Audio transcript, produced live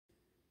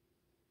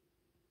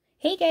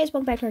Hey guys,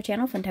 welcome back to our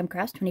channel, Funtime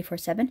Crafts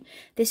 24/7.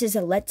 This is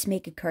a Let's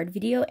Make a Card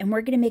video, and we're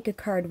going to make a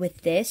card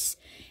with this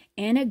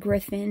Anna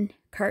Griffin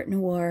Carte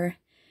Noire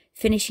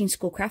Finishing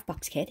School Craft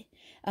Box Kit.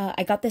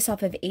 I got this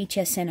off of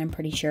HSN, I'm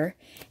pretty sure,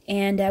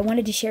 and I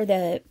wanted to share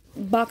the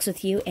box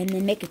with you and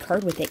then make a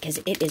card with it because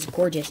it is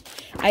gorgeous.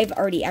 I've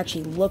already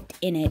actually looked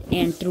in it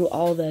and through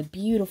all the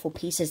beautiful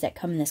pieces that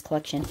come in this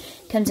collection.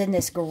 It comes in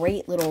this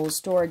great little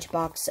storage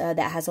box that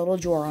has a little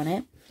drawer on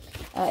it.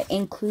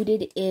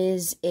 Included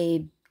is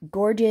a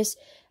gorgeous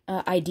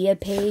idea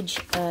page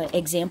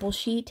example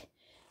sheet.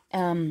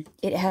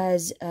 It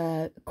has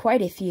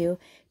quite a few.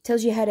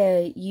 Tells you how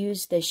to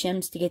use the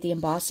shims to get the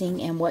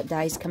embossing and what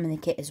dies come in the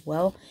kit as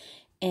well.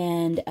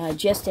 And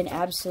just an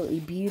absolutely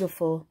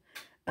beautiful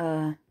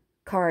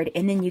card.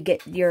 And then you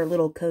get your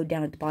little code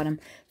down at the bottom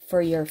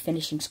for your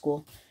finishing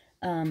school.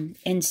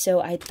 And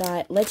so I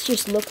thought, let's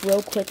just look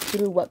real quick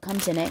through what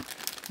comes in it.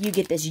 You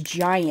get this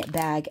giant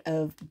bag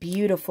of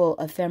beautiful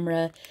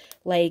ephemera,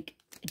 like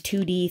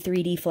 2D,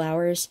 3D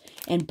flowers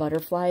and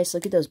butterflies.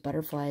 Look at those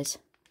butterflies.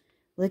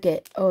 Look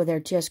at, oh, they're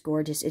just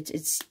gorgeous.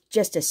 It's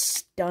just a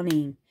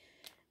stunning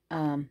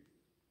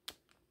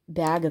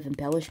bag of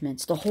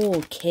embellishments. The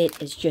whole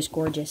kit is just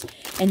gorgeous.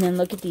 And then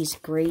look at these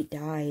great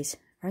dies.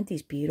 Aren't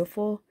these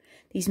beautiful?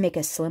 These make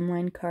a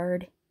slimline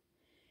card.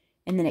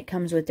 And then it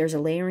comes with, there's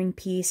a layering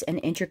piece, an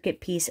intricate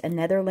piece,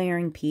 another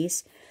layering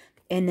piece,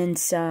 and then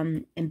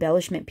some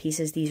embellishment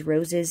pieces, these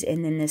roses,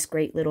 and then this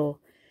great little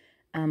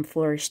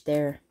flourish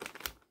there.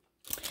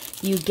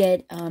 You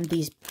get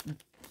these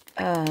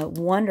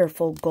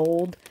wonderful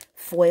gold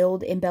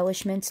foiled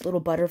embellishments,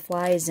 little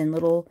butterflies and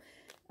little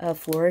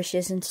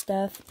flourishes and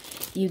stuff.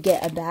 You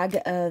get a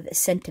bag of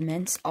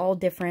sentiments, all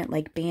different,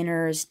 like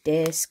banners,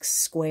 discs,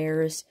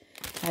 squares,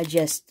 and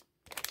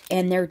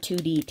they're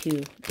 2D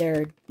too.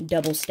 They're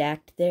double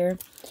stacked there.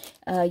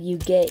 You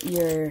get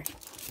your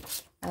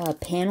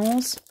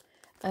panels.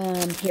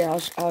 Here,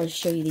 I'll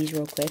show you these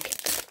real quick.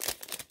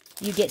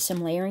 You get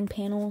some layering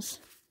panels.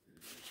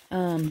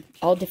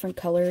 All different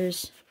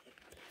colors.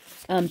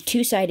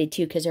 Two-sided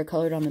too, because they're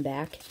colored on the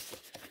back.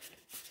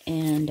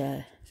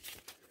 And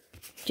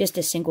just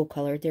a single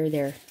color.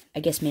 They're I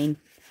guess, main.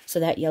 So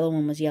that yellow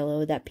one was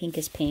yellow. That pink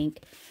is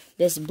pink.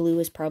 This blue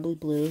is probably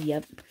blue.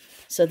 Yep.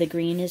 So the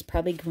green is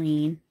probably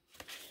green.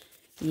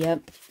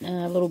 Yep.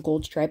 A little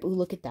gold stripe. Ooh,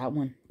 look at that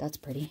one. That's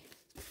pretty.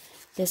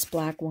 This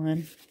black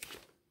one.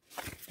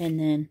 And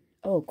then,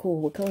 oh,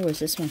 cool. What color was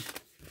this one?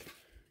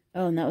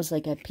 Oh, and that was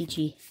like a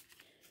peachy.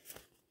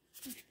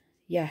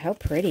 Yeah, how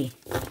pretty.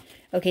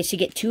 Okay, so you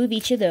get 2 of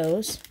each of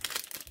those.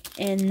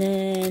 And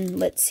then,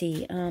 let's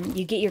see.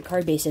 You get your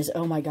card bases.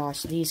 Oh my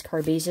gosh, these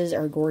card bases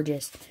are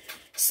gorgeous.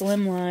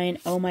 Slimline.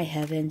 Oh my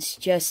heavens.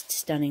 Just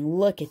stunning.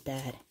 Look at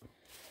that.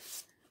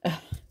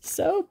 Oh,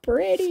 so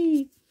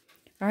pretty.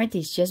 Aren't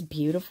these just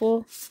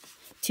beautiful?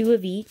 2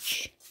 of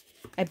each.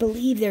 I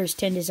believe there's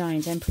 10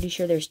 designs. I'm pretty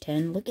sure there's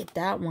 10. Look at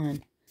that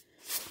one.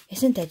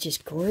 Isn't that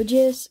just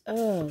gorgeous?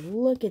 Oh,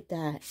 look at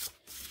that.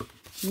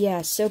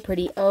 Yeah, so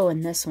pretty. Oh,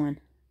 and this one.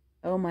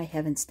 Oh my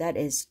heavens, that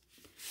is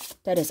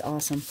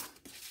awesome.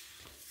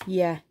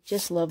 Yeah,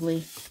 just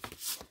lovely.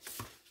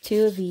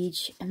 2 of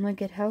each. And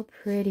look at how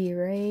pretty,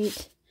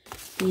 right?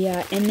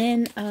 Yeah, and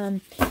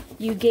then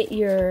you get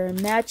your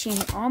matching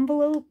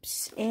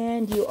envelopes,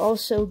 and you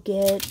also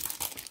get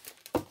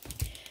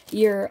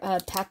your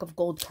pack of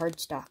gold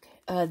cardstock.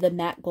 The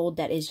matte gold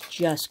that is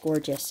just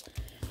gorgeous.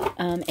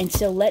 And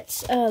so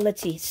let's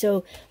see.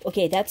 So,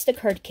 okay, that's the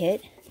card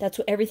kit. That's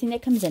everything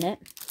that comes in it.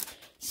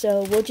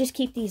 So we'll just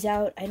keep these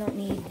out. I don't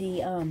need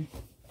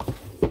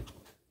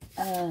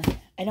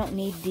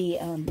the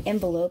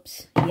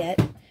envelopes yet.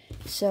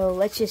 So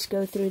let's just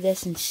go through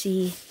this and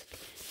see.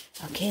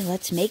 Okay,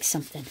 let's make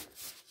something.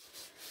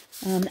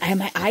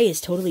 My eye is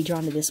totally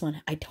drawn to this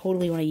one. I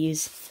totally want to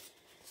use,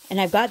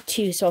 and I've got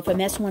 2. So if I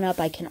mess one up,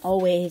 I can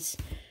always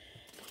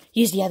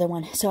use the other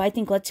one. So I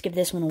think let's give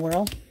this one a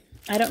whirl.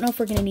 I don't know if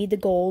we're going to need the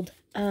gold.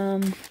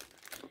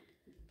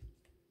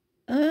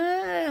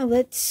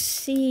 Let's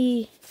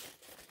see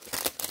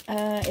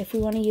if we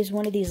want to use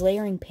one of these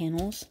layering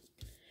panels.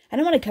 I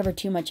don't want to cover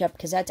too much up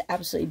because that's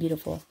absolutely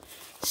beautiful.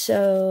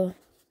 So,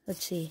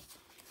 let's see.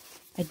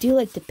 I do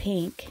like the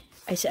pink.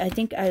 I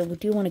think I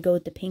do want to go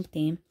with the pink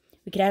theme.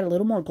 We could add a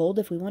little more gold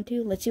if we want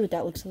to. Let's see what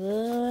that looks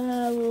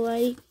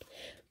like.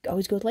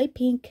 Always go with light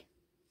pink.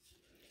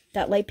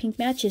 That light pink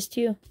matches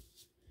too.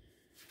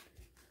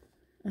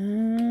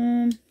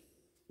 I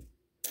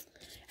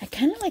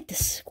kind of like the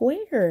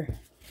square.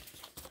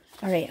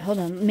 Alright, hold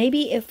on.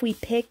 Maybe if we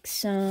pick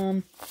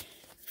some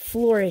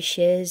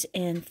flourishes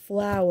and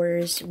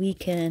flowers, we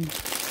can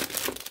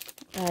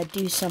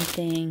do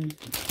something.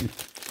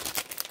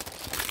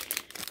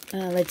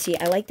 Let's see.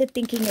 I like the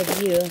thinking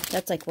of you.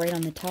 That's like right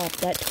on the top.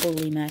 That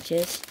totally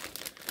matches.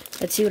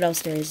 Let's see what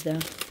else there is, though.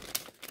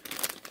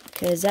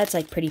 Because that's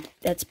like pretty,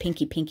 that's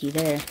pinky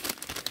there.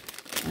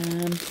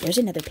 There's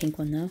another pink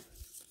one, though.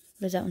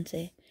 What does that one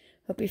say?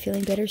 Hope you're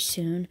feeling better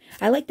soon.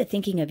 I like the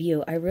thinking of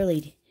you. I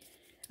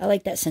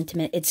like that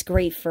sentiment. It's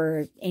great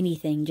for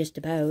anything, just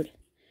about.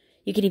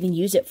 You could even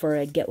use it for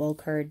a get well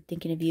card.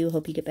 Thinking of you,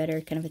 hope you get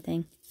better, kind of a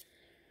thing.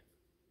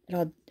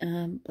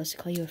 Blessed to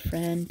call you a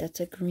friend. That's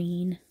a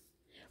green.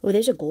 Oh,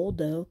 there's a gold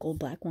though. Gold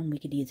black one. We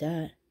could use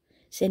that.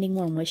 Sending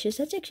warm wishes.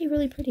 That's actually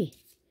really pretty.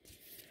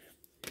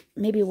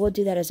 Maybe we'll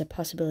do that as a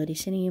possibility.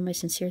 Sending you my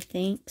sincere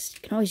thanks.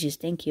 You can always use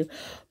thank you.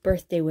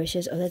 Birthday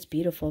wishes. Oh, that's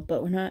beautiful.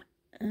 But we're not.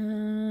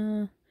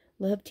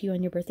 Love to you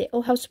on your birthday.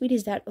 Oh, how sweet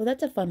is that? Oh,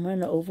 that's a fun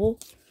one. An oval.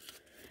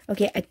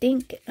 Okay, I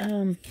think.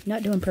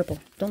 Not doing purple.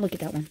 Don't look at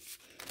that one.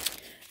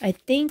 I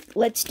think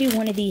let's do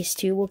one of these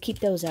two. We'll keep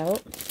those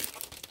out.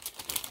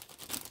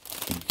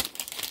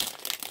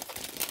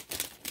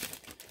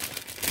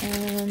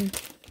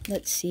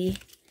 Let's see.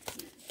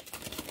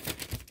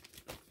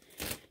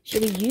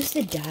 Should we use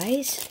the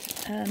dies?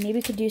 Maybe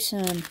we could do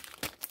some.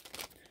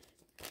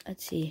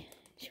 Let's see.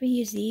 Should we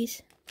use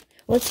these?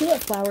 Well, let's see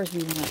what flowers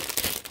we want.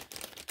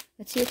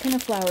 Let's see what kind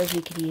of flowers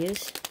we could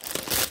use.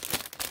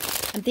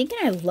 I'm thinking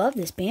I love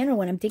this banner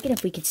one. I'm thinking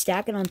if we could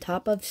stack it on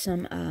top of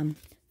some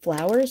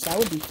flowers, that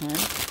would be fun.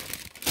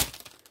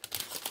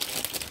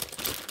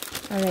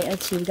 Alright,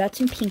 let's see. We got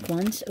some pink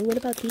ones. Oh, what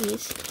about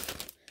these?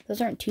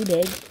 Those aren't too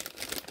big.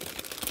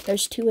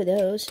 There's two of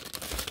those.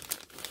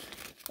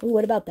 Oh,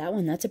 what about that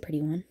one? That's a pretty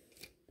one.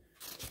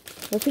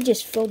 What if we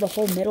just fill the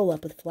whole middle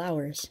up with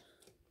flowers?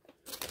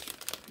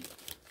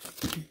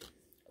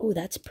 Oh,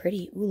 that's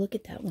pretty. Oh, look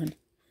at that one.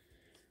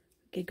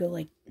 We could go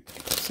like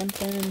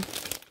something.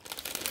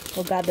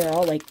 Oh god, they're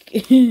all like...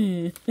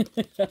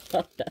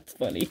 That's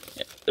funny.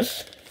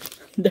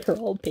 They're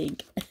all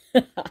pink.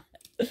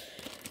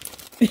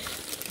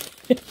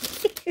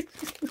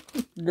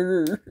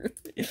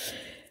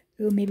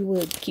 Oh, maybe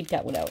we'll keep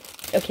that one out.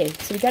 Okay,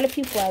 so we got a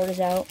few flowers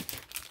out.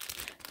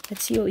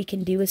 Let's see what we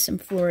can do with some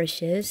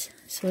flourishes.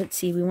 So let's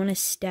see, we want to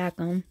stack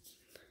them.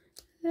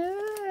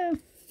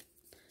 Let's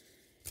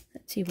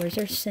see, where's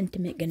our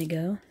sentiment gonna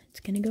go?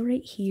 It's gonna go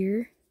right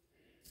here.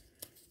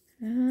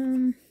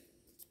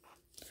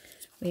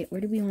 Wait, where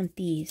do we want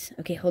these?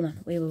 Okay, hold on.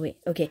 Wait.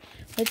 Okay,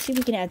 let's see if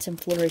we can add some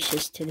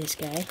flourishes to this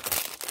guy.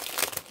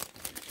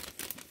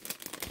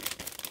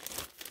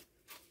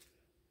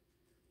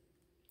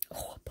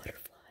 Oh, a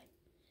butterfly.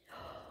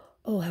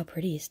 Oh, how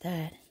pretty is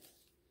that?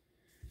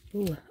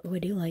 Ooh, oh, I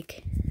do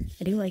like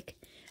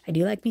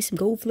me some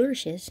gold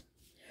flourishes.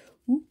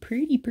 Ooh,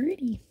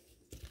 pretty.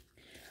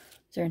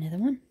 Is there another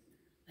one?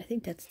 I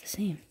think that's the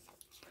same.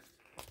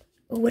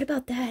 Oh, what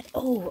about that?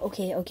 Oh,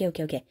 okay.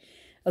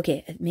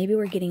 Okay, maybe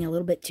we're getting a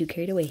little bit too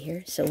carried away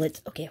here. So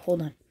let's, okay,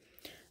 hold on.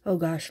 Oh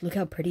gosh, look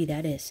how pretty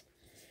that is.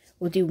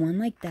 We'll do one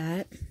like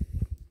that.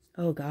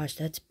 Oh gosh,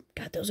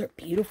 God, those are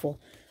beautiful.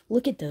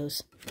 Look at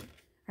those.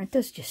 Aren't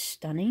those just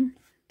stunning?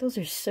 Those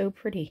are so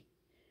pretty.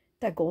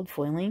 That gold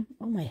foiling.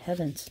 Oh my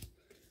heavens.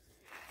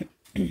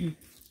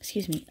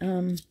 Excuse me.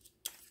 Let's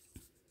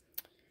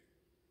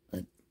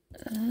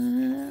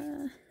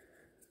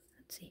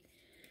see.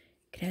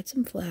 Could add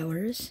some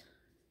flowers.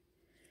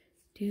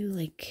 Do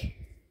like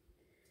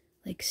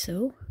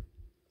so.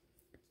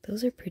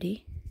 Those are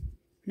pretty.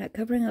 I'm not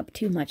covering up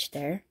too much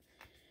there.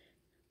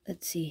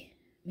 Let's see.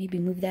 Maybe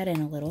move that in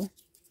a little.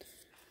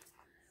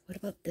 What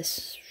about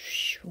this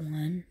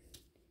one?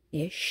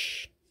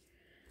 Ish.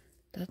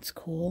 That's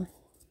cool.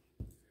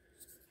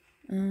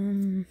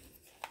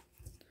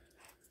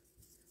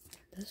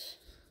 This?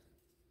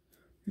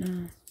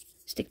 No.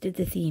 Stick to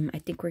the theme. I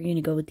think we're going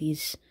to go with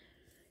these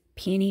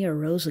peony or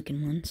rose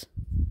looking ones.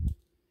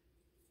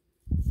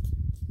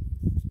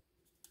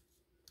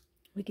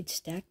 We could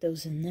stack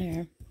those in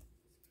there.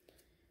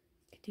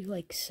 Could do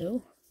like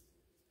so.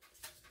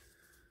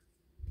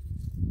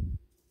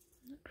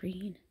 Not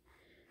green.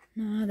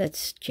 No,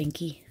 that's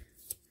janky.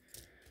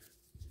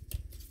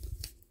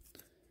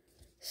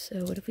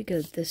 So what if we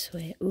go this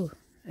way? Ooh,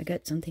 I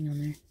got something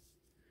on there.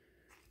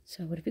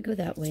 So what if we go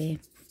that way?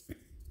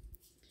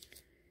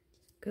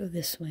 Go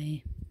this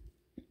way.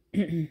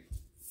 Maybe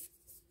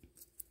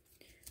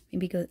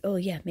go, oh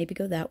yeah, maybe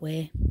go that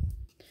way.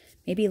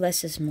 Maybe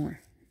less is more.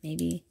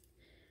 Maybe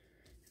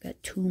I've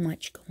got too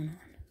much going on.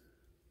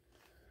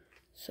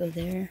 So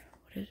there,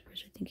 was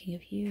I thinking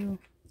of you?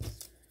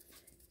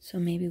 So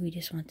maybe we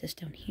just want this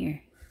down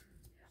here.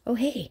 Oh,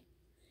 hey.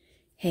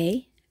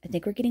 Hey, I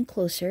think we're getting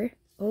closer.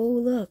 Oh,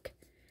 look.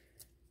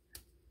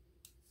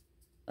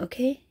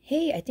 Okay,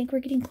 hey, I think we're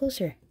getting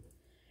closer.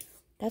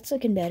 That's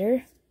looking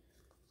better.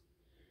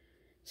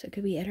 So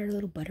could we add our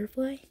little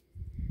butterfly?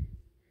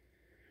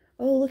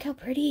 Oh, look how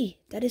pretty.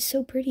 That is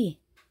so pretty.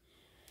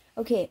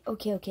 Okay.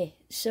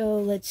 So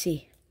let's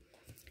see.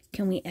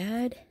 Can we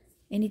add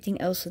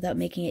anything else without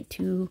making it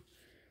too,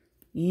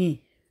 you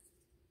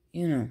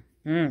know,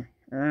 you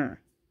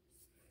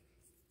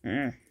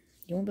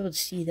won't be able to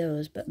see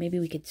those, but maybe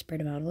we could spread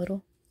them out a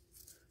little.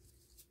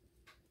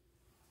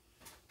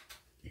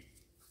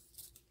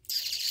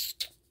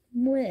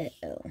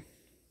 Well,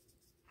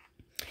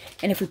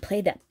 and if we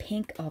played that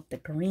pink off the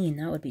green,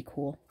 that would be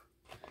cool.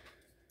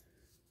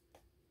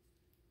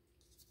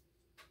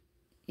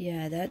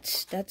 Yeah,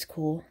 that's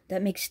cool.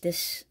 That makes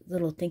this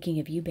little thinking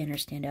of you banner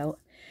stand out.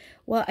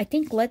 Well, I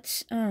think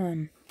let's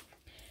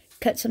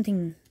cut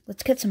something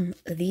let's cut some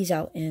of these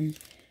out in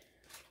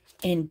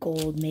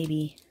gold,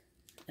 maybe.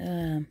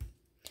 Wonder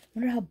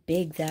how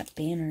big that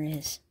banner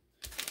is.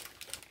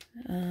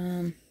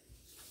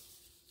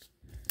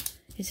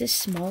 Is this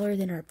smaller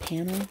than our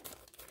panel?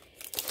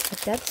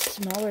 If that's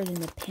smaller than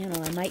the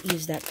panel, I might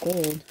use that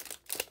gold.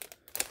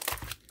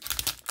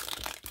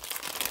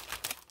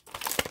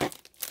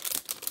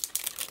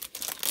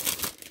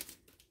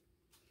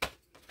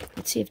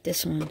 Let's see if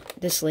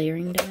this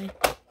layering die,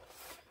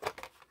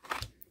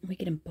 we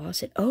can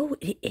emboss it. Oh,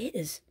 it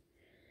is.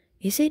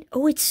 Is it?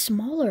 Oh, it's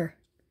smaller.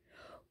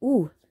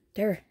 Ooh,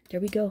 there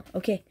we go.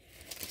 Okay,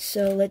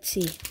 so let's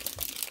see.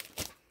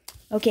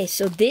 Okay,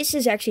 so this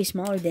is actually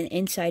smaller than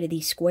inside of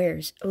these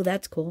squares. Oh,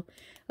 that's cool.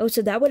 Oh,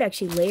 so that would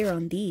actually layer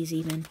on these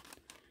even.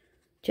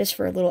 Just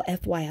for a little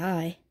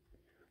FYI.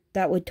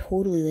 That would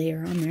totally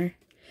layer on there.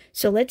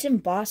 So let's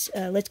emboss,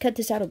 let's cut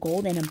this out of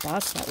gold and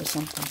emboss that with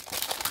something.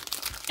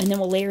 And then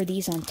we'll layer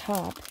these on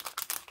top.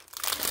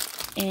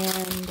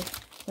 And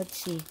let's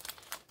see.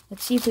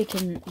 Let's see if we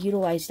can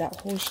utilize that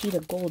whole sheet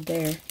of gold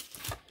there.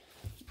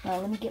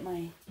 Let me get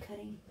my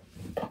cutting.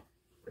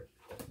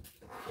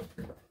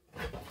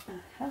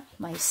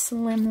 My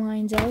slim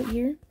lines out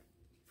here.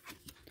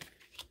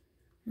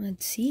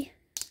 Let's see.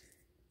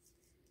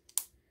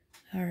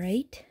 All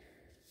right.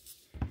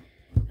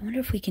 I wonder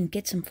if we can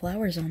get some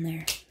flowers on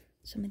there.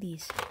 Some of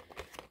these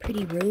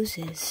pretty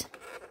roses.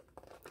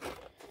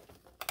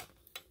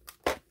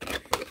 Can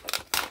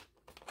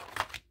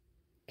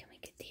we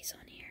get these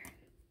on here?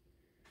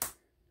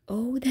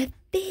 Oh, that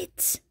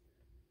fits.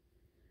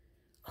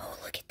 Oh,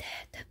 look at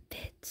that. That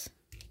fits.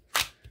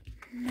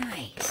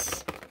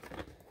 Nice.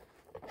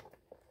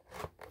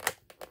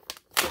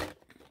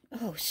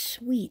 Oh,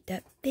 sweet.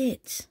 That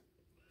fits.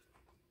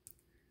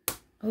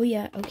 Oh,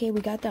 yeah. Okay, we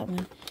got that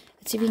one.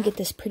 Let's see if we can get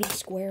this pretty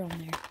square on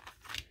there.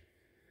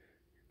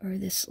 Or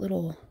this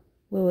little...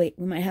 Wait.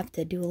 We might have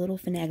to do a little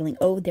finagling.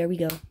 Oh, there we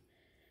go.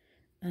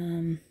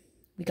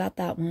 We got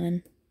that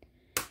one.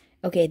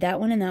 Okay, that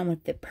one and that one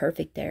fit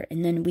perfect there.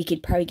 And then we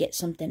could probably get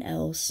something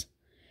else.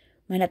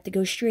 Might have to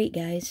go straight,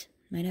 guys.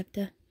 Might have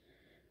to...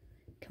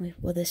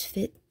 Will this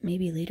fit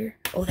maybe later?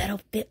 Oh,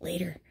 that'll fit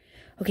later.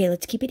 Okay,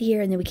 let's keep it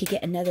here, and then we could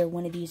get another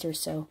one of these or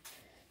so.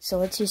 So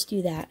let's just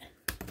do that.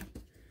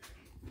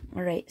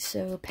 Alright,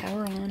 so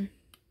power on.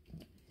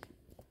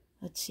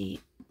 Let's see.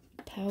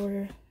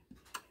 Power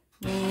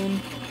on.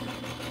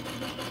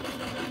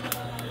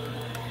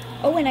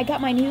 Oh, and I got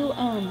my new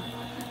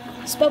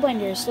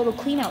Spellbinder's little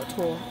clean out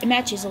tool. It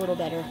matches a little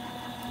better.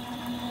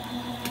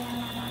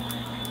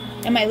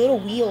 And my little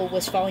wheel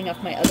was falling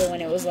off my other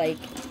one. It was like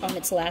on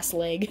its last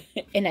leg,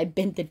 and I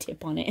bent the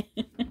tip on it.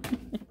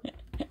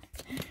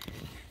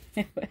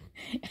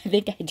 I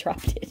think I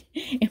dropped it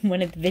in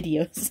one of the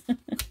videos.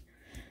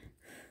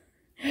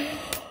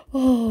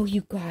 Oh,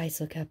 you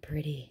guys, look how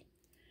pretty.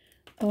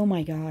 Oh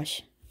my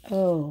gosh.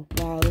 Oh,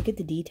 wow, look at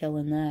the detail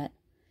in that.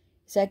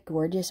 Is that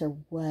gorgeous or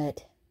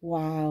what?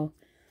 Wow.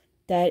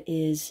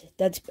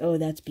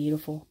 That's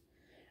beautiful.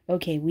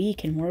 Okay, we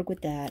can work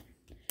with that.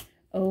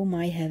 Oh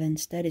my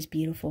heavens, that is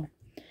beautiful.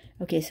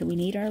 Okay, so we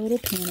need our little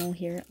panel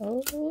here.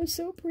 Oh,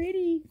 so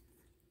pretty.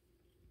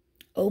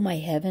 Oh my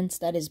heavens,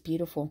 that is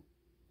beautiful.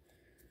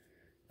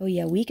 Oh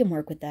yeah, we can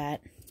work with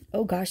that.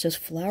 Oh gosh, those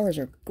flowers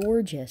are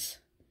gorgeous.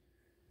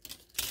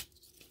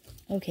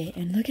 Okay,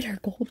 and look at our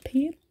gold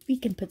panel. We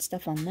can put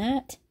stuff on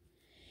that.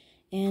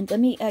 And let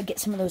me get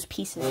some of those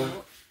pieces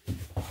out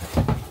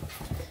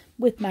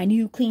with my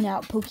new clean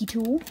out pokey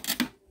tool.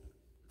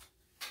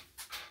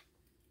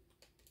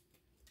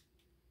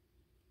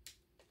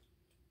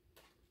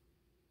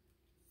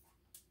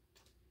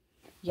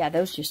 Yeah,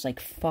 those just like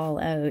fall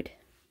out.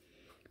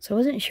 So I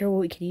wasn't sure what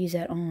we could use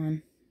that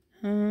on.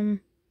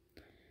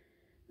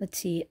 Let's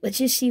see. Let's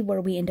just see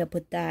where we end up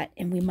with that.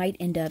 And we might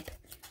end up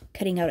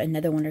cutting out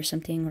another one or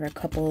something, or a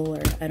couple,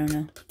 or I don't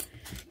know.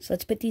 So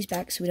let's put these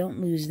back so we don't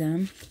lose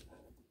them.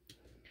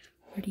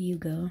 Where do you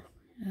go?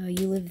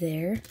 You live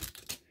there.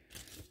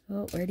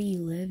 Oh, where do you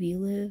live? You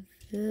live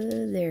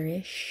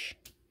there-ish.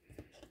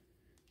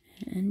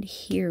 And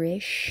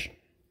here-ish.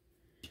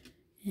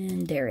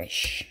 And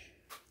there-ish.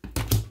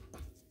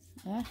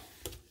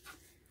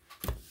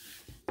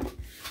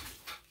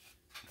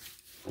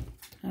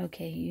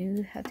 Okay,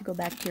 you have to go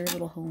back to your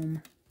little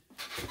home.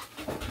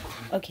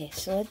 Okay,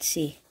 so let's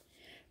see.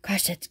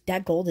 Gosh,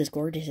 that gold is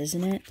gorgeous,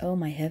 isn't it? Oh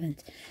my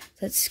heavens.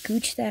 Let's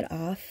scooch that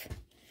off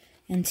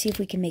and see if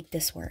we can make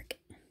this work.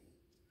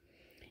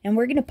 And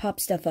we're going to pop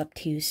stuff up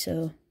too,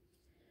 so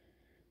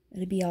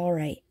it'll be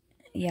alright.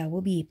 Yeah,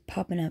 we'll be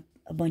popping up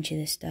a bunch of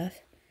this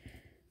stuff.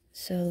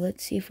 So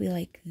let's see if we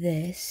like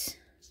this.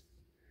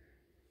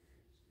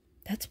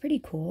 That's pretty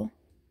cool.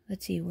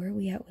 Let's see, where are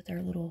we at with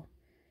our little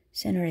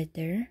center right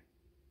there?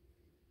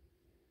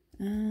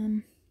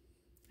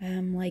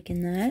 I'm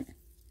liking that.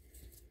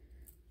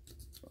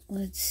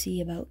 Let's see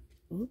about,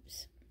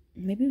 oops.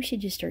 Maybe we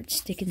should just start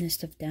sticking this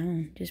stuff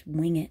down. Just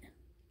wing it.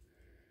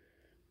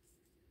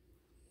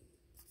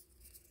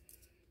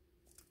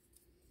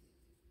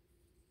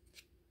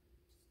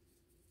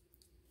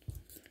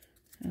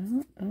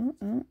 Oh.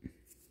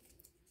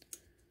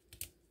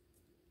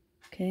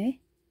 okay.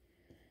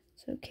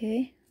 It's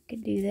okay. I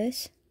can do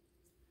this.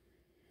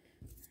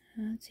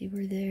 Let's see,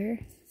 we're there.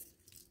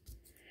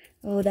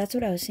 Oh, that's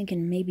what I was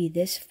thinking maybe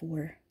this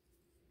for.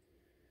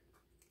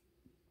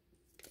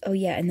 Oh,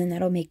 yeah, and then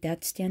that'll make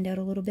that stand out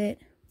a little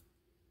bit.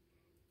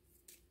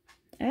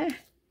 Ah,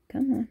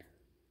 come on.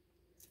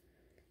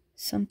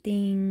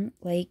 Something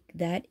like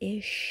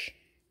that-ish.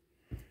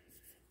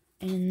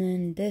 And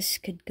then this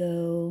could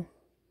go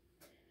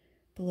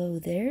below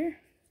there,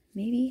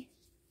 maybe.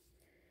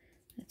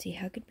 Let's see,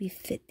 how could we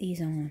fit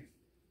these on?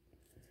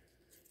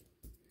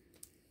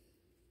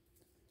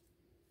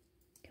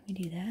 Can we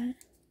do that?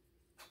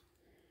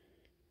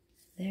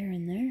 There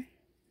and there,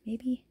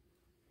 maybe?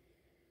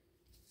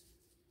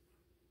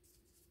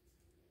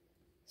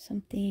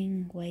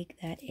 Something like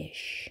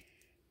that-ish.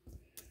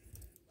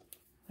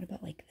 What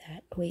about like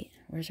that? Oh, wait,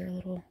 where's our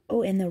little...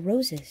 Oh, and the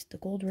roses, the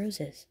gold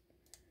roses.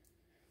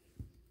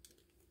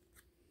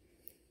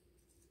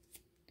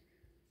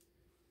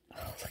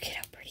 Oh, look at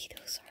how pretty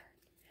those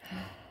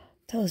are.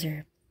 Those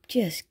are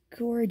just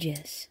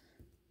gorgeous.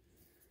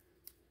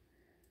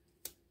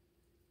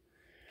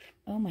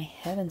 Oh my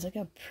heavens, look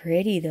how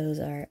pretty those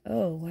are.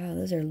 Oh wow,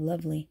 those are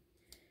lovely.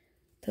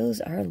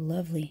 Those are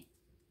lovely.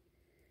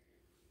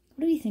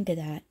 What do you think of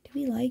that? Do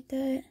we like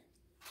that?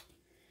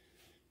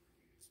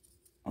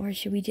 Or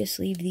should we just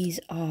leave these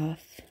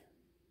off?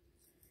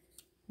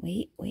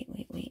 Wait.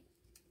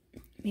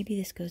 Maybe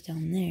this goes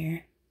down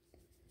there.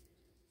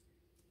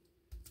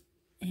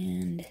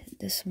 And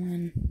this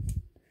one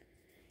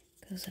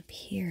goes up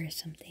here or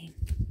something.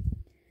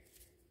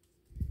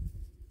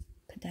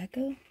 Could that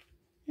go?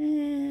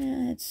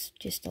 It's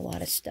just a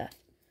lot of stuff.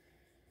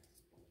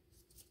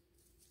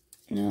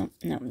 No,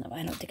 I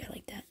don't think I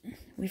like that.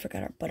 We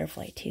forgot our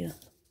butterfly too.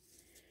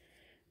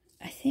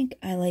 I think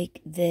I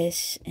like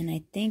this, and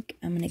I think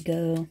I'm gonna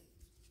go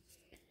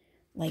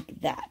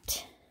like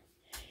that.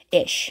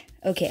 Ish.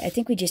 Okay, I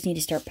think we just need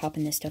to start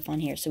popping this stuff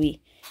on here so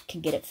we can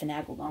get it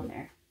finagled on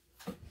there.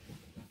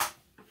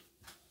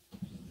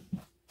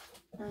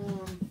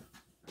 Let's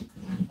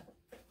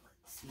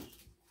see.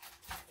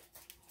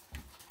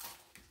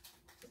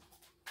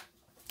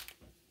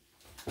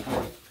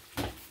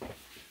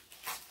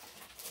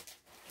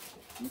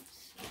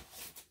 Oops.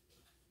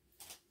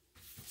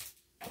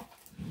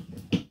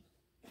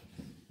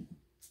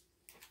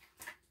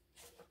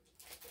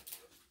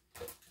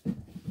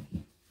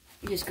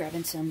 Just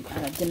grabbing some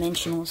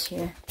dimensionals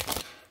here,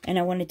 and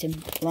I wanted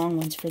some long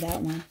ones for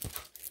that one.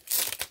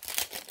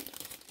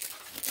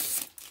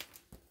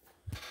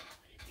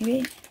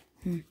 Maybe?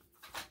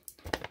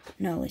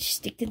 No, let's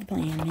stick to the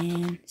plan,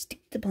 man.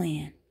 Stick to the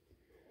plan.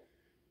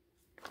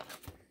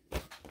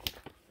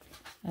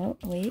 Oh,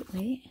 wait.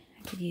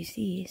 I could use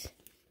these.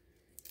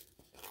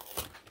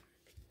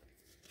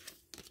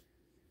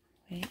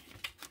 Wait.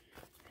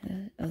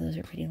 Oh, those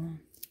are pretty long.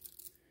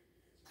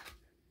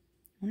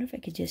 I wonder if I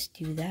could just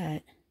do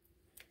that.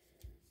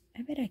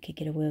 I bet I could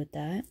get away with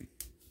that.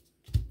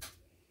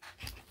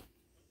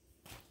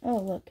 Oh,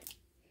 look.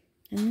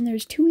 And then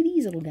there's two of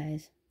these little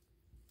guys.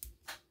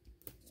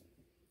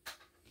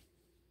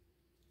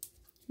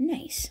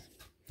 Nice.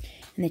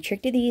 And the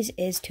trick to these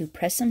is to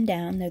press them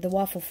down. They're the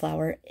waffle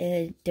flower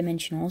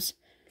dimensionals.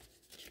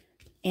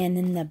 And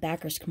then the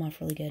backers come off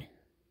really good.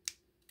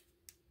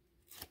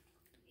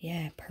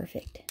 Yeah,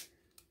 perfect.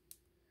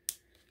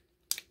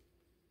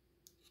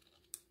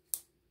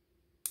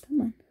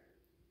 Come on.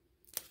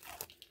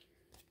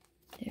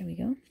 There we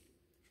go.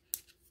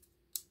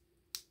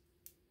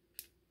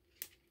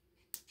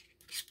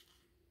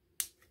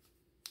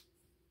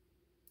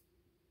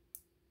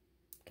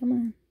 Come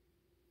on.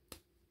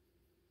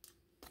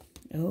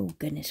 Oh,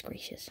 goodness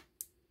gracious.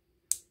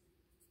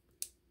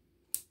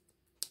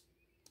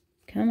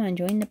 Come on,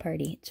 join the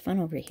party. It's fun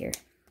over here.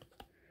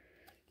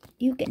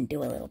 You can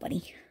do it, little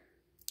buddy.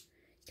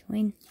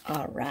 Join.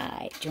 All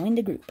right. Join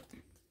the group.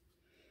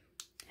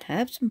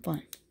 Have some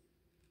fun.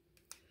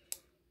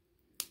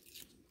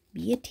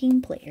 Be a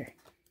team player.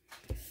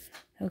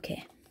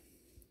 Okay.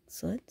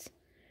 So let's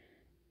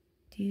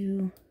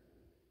do...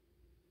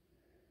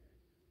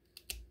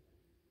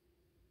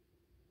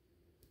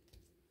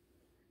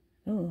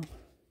 Oh.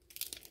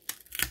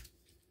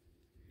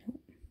 Nope.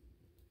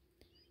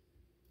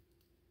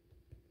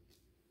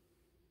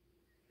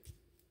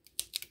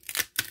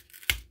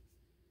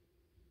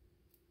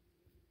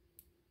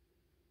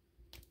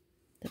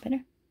 Is that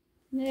better?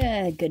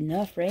 Yeah, good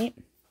enough, right?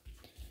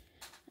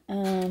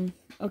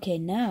 Okay,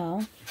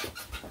 now,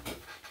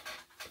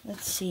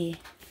 let's see.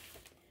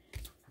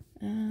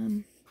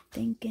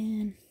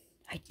 Thinking,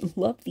 I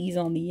love these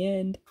on the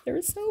end.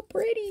 They're so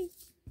pretty.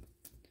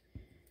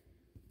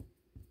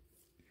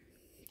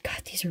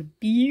 God, these are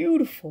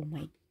beautiful.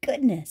 My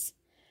goodness.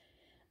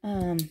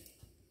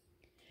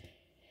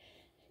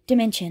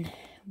 Dimension.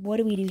 What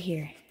do we do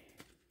here?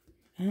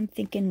 I'm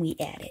thinking we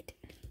add it.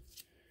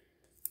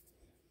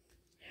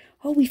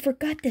 Oh, we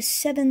forgot the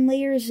 7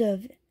 layers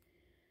of...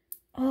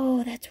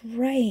 Oh, that's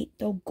right.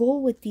 The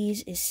goal with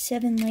these is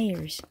 7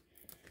 layers.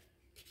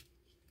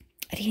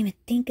 I didn't even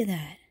think of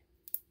that.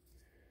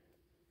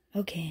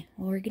 Okay,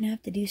 well, we're gonna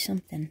have to do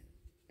something.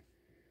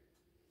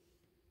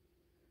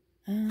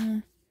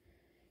 Can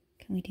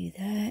we do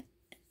that?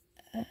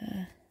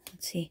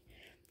 Let's see.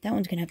 That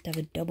one's gonna have to have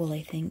a double,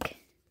 I think.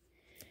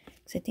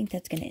 Because I think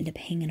that's gonna end up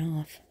hanging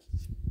off.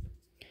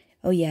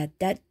 Oh yeah,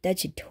 that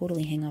should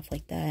totally hang off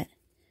like that.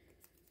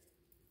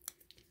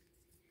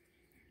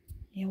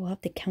 Yeah, we'll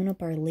have to count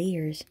up our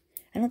layers.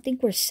 I don't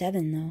think we're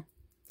 7, though.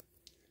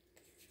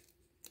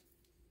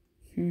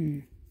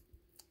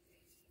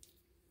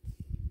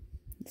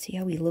 Let's see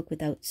how we look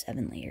without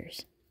 7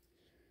 layers.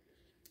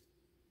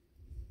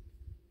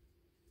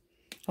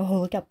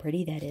 Oh, look how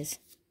pretty that is.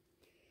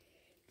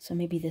 So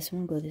maybe this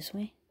one will go this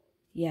way?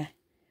 Yeah.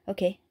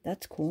 Okay,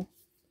 that's cool.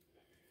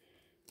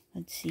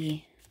 Let's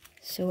see.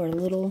 So our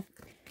little...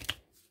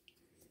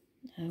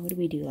 what do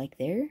we do? Like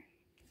there?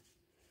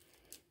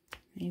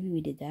 Maybe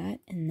we did that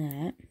and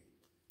that.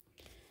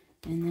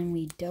 And then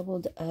we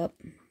doubled up...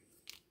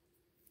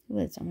 Ooh,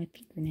 it's on my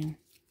fingernail.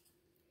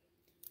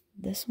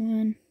 This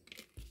one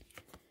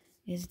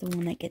is the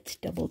one that gets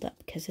doubled up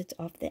because it's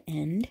off the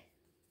end.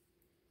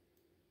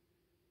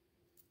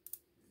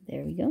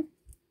 There we go.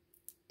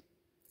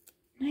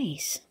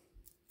 Nice.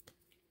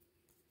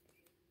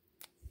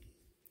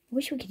 I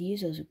wish we could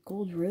use those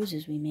gold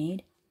roses we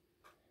made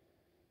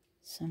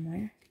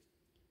somewhere.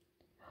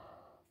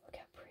 Look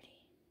how pretty.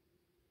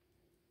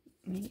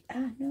 Maybe,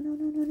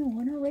 no,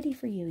 we're not ready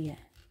for you yet.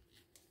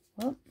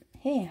 Well,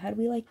 hey, how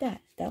do we like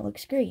that? That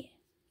looks great.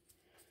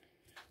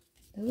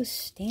 Those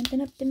Stampin'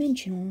 Up!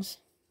 Dimensionals.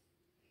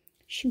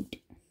 Shoot.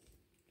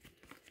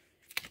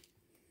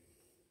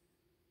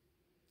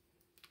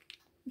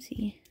 Let's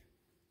see.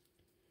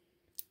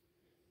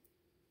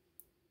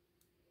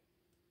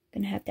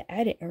 Gonna have to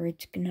add it or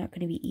it's not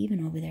gonna be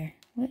even over there.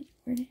 What?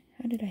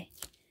 How did I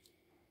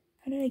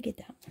get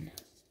that one?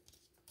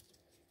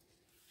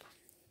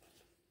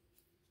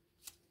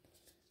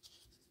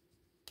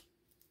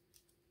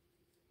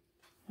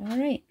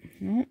 Alright.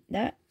 No,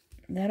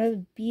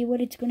 that'll be what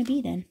it's gonna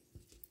be then.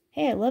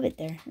 Hey, I love it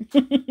there.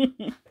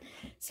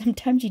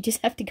 Sometimes you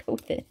just have to go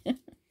with it.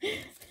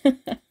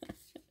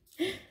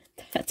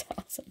 That's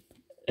awesome.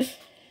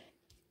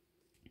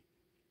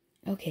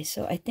 Okay,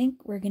 so I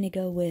think we're going to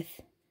go with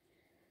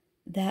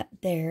that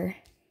there.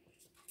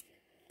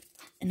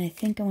 And I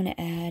think I want to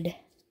add...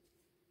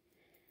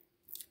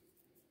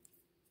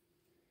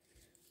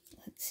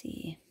 Let's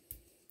see.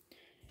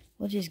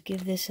 We'll just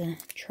give this a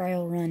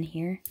trial run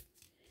here.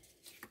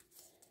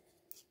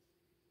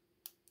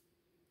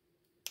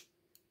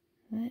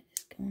 What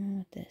is going on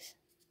with this?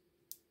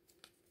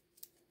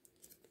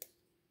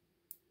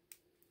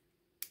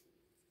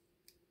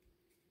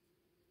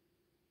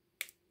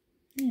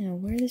 I don't know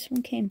where this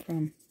one came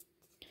from.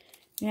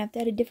 I'm gonna have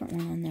to add a different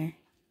one on there.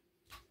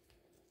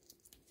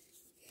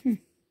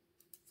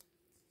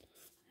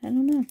 I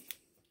don't know.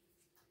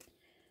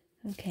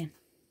 Okay.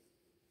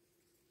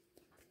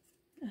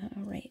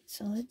 Alright,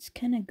 so let's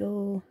kind of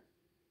go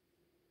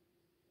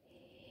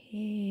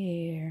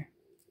here.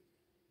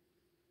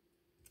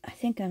 I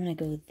think I'm going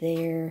to go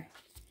there.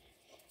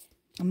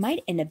 I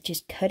might end up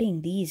just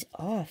cutting these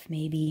off,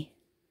 maybe.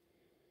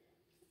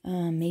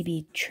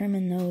 Maybe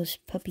trimming those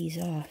puppies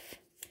off.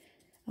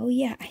 Oh,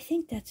 yeah, I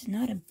think that's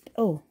not a...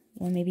 Oh,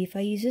 well, maybe if I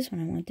use this one,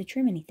 I won't have to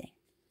trim anything.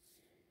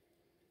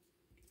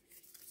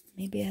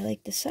 Maybe I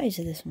like the size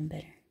of this one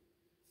better.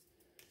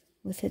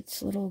 With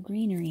its little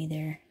greenery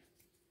there.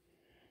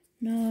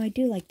 No, I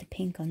do like the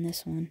pink on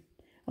this one.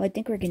 Oh, I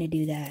think we're going to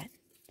do that.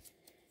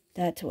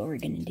 That's what we're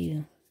going to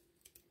do.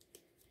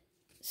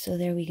 So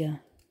there we go.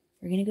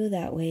 We're going to go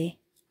that way.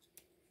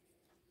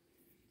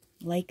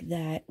 Like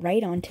that.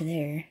 Right onto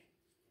there.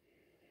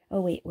 Oh,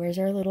 wait. Where's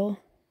our little...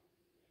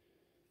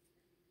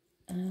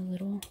 And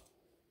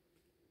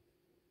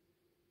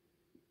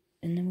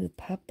then we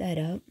pop that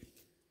up.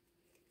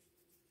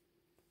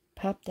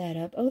 Pop that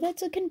up. Oh,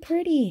 that's looking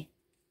pretty.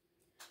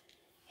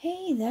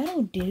 Hey,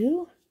 that'll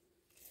do.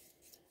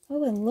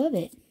 Oh, I love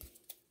it.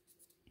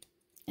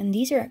 And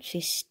these are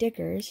actually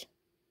stickers.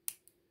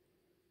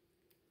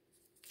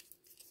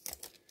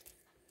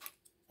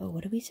 Oh,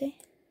 what did we say?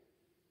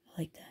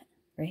 I like that,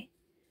 right?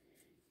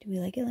 Do we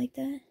like it like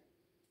that?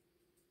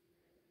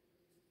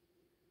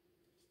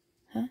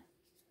 Huh?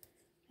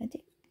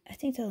 I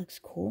think that looks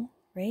cool,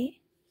 right?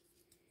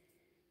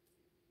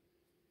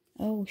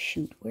 Oh,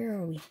 shoot. Where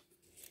are we?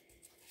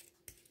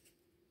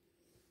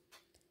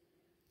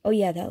 Oh,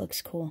 yeah, that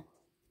looks cool.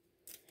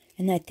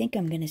 And I think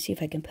I'm going to see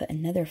if I can put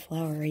another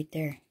flower right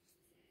there.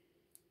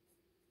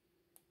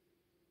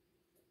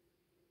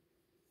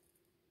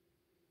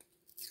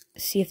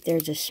 See if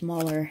there's a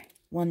smaller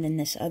one than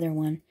this other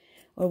one.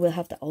 Or we'll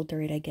have to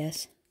alter it, I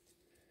guess.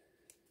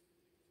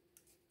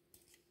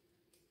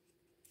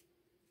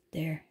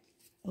 There.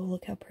 Oh,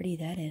 look how pretty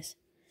that is.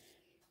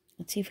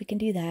 Let's see if we can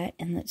do that.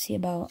 And let's see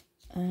about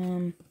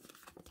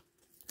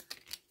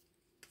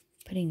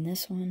putting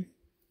this one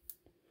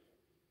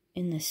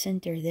in the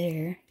center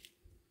there.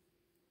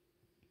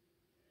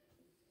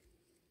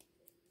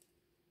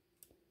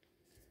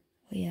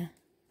 Oh, yeah.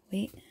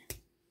 Wait.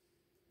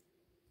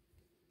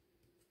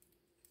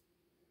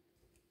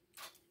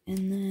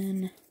 And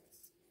then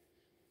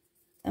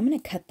I'm going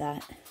to cut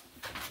that.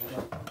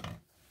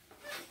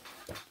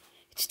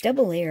 It's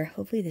double layer.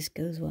 Hopefully this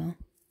goes well.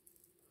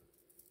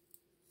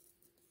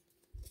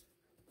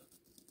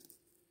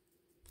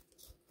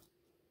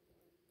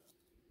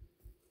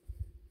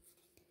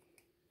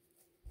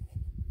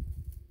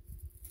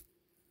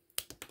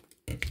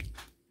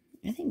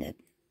 I think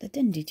that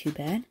didn't do too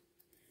bad.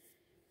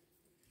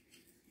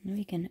 Now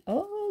we can,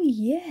 oh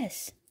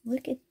yes,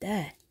 look at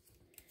that.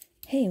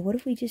 Hey, what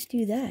if we just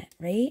do that,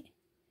 right?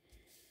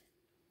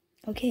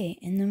 Okay,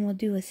 and then we'll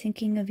do a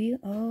thinking of you.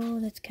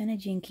 Oh, that's kind of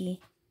jinky.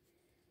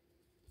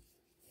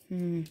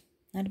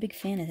 Not a big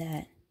fan of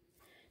that.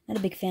 Not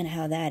a big fan of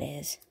how that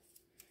is.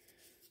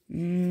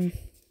 Meh.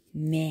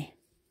 Needs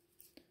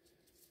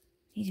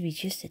to be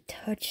just a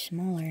touch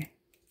smaller.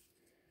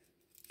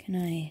 Can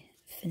I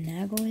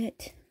finagle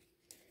it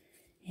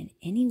in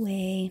any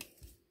way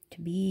to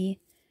be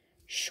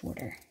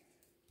shorter?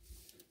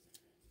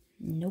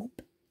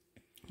 Nope.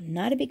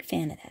 Not a big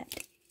fan of that.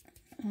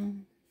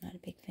 Not a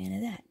big fan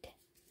of that.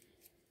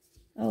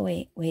 Oh,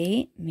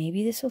 wait.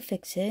 Maybe this will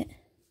fix it.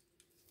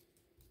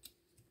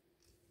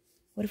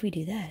 What if we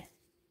do that?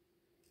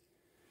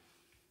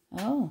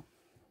 Oh,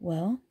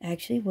 well,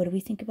 actually, what do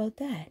we think about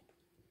that?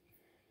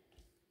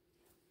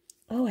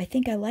 Oh, I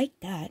think I like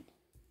that.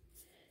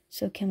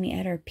 So can we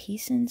add our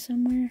piece in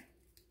somewhere?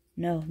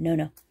 No.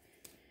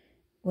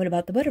 What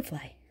about the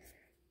butterfly?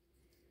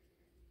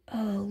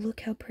 Oh, look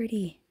how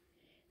pretty.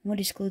 We'll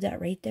just glue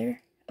that right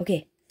there.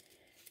 Okay,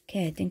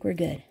 I think we're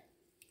good.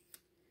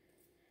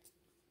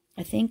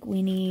 I think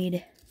we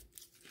need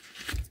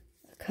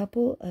a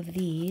couple of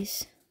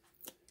these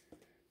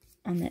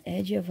on the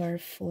edge of our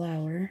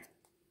flower.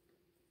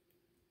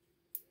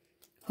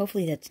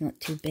 Hopefully that's not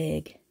too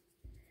big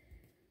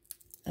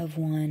of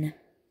one.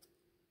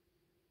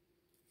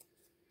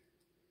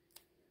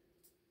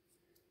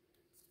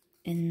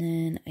 And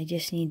then I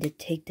just need to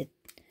take the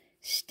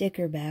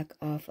sticker back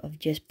off of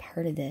just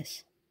part of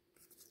this.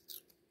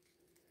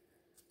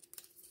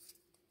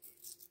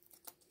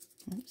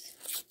 Oops.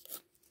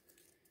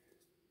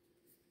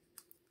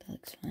 That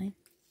looks fine.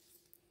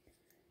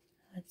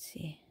 Let's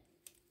see.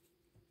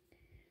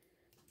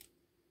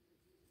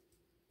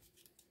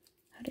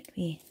 How did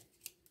we...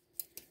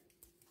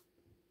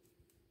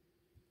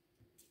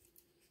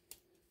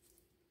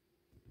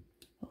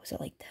 What was it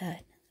like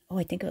that? Oh,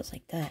 I think it was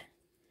like that.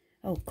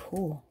 Oh,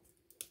 cool.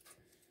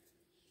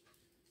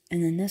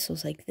 And then this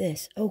was like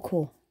this. Oh,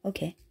 cool.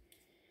 Okay.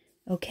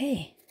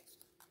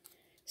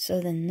 So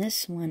then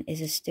this one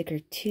is a sticker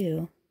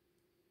too.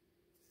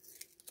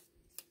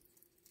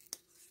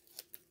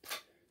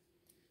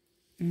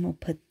 And we'll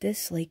put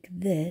this like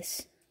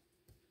this.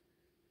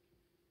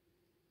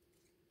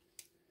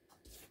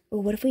 Oh,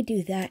 what if we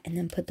do that and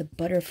then put the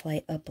butterfly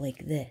up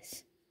like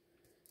this?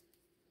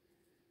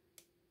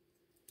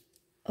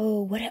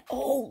 Oh,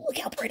 oh, look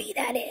how pretty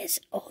that is.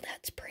 Oh,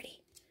 that's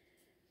pretty.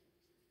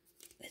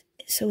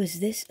 So is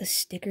this a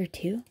sticker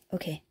too?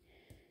 Okay.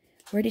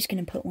 We're just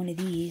going to put one of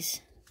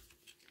these.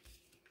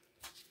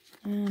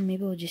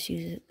 Maybe we'll just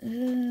use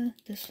it.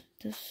 This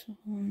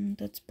one,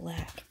 that's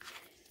black.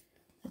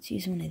 Let's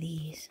use one of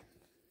these.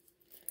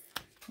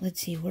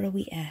 Let's see, where are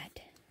we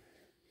at?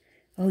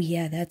 Oh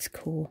yeah, that's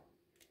cool.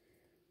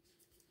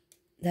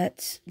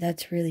 That's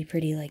really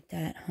pretty like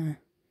that, huh?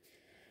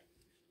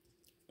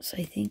 So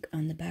I think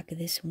on the back of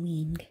this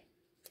wing,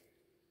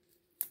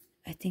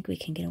 I think we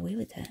can get away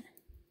with that.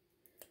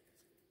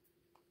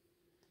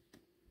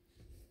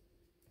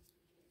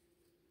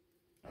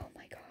 Oh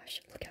my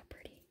gosh, look how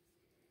pretty.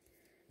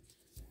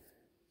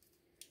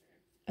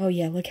 Oh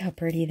yeah, look how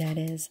pretty that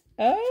is.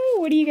 Oh,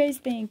 what do you guys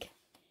think?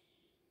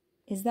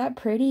 Is that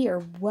pretty or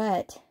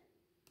what?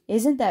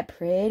 Isn't that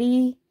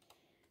pretty?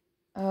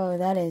 Oh,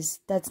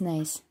 that's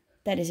nice.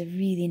 That is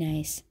really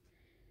nice.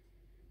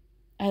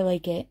 I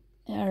like it.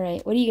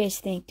 Alright, what do you guys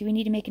think? Do we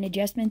need to make an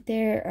adjustment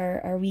there,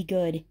 or are we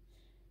good?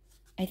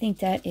 I think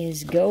that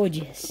is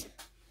gorgeous.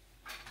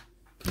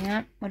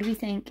 Yeah, what do we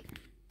think?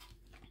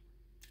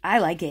 I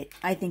like it.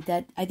 I think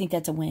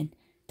that's a win.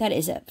 That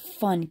is a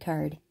fun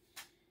card.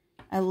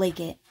 I like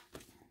it.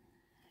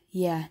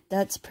 Yeah,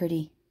 that's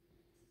pretty.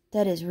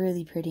 That is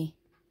really pretty.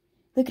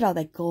 Look at all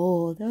that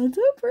gold. That's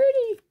so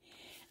pretty.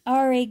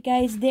 Alright,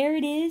 guys, there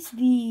it is.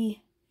 The,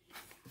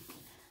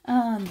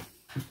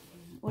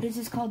 what is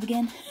this called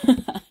again?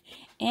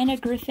 Anna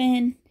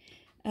Griffin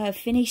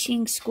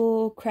Finishing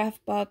School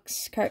Craft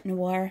Box Carte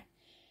Noire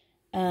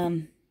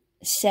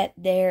set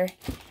there.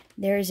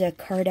 There's a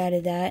card out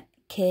of that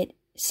kit.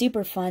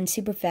 Super fun,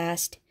 super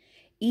fast,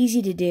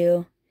 easy to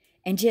do,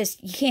 and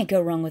just, you can't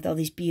go wrong with all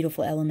these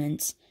beautiful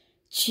elements.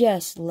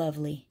 Just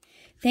lovely.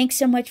 Thanks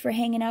so much for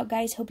hanging out,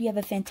 guys. Hope you have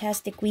a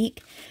fantastic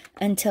week.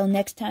 Until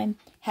next time,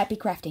 happy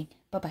crafting.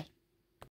 Bye-bye.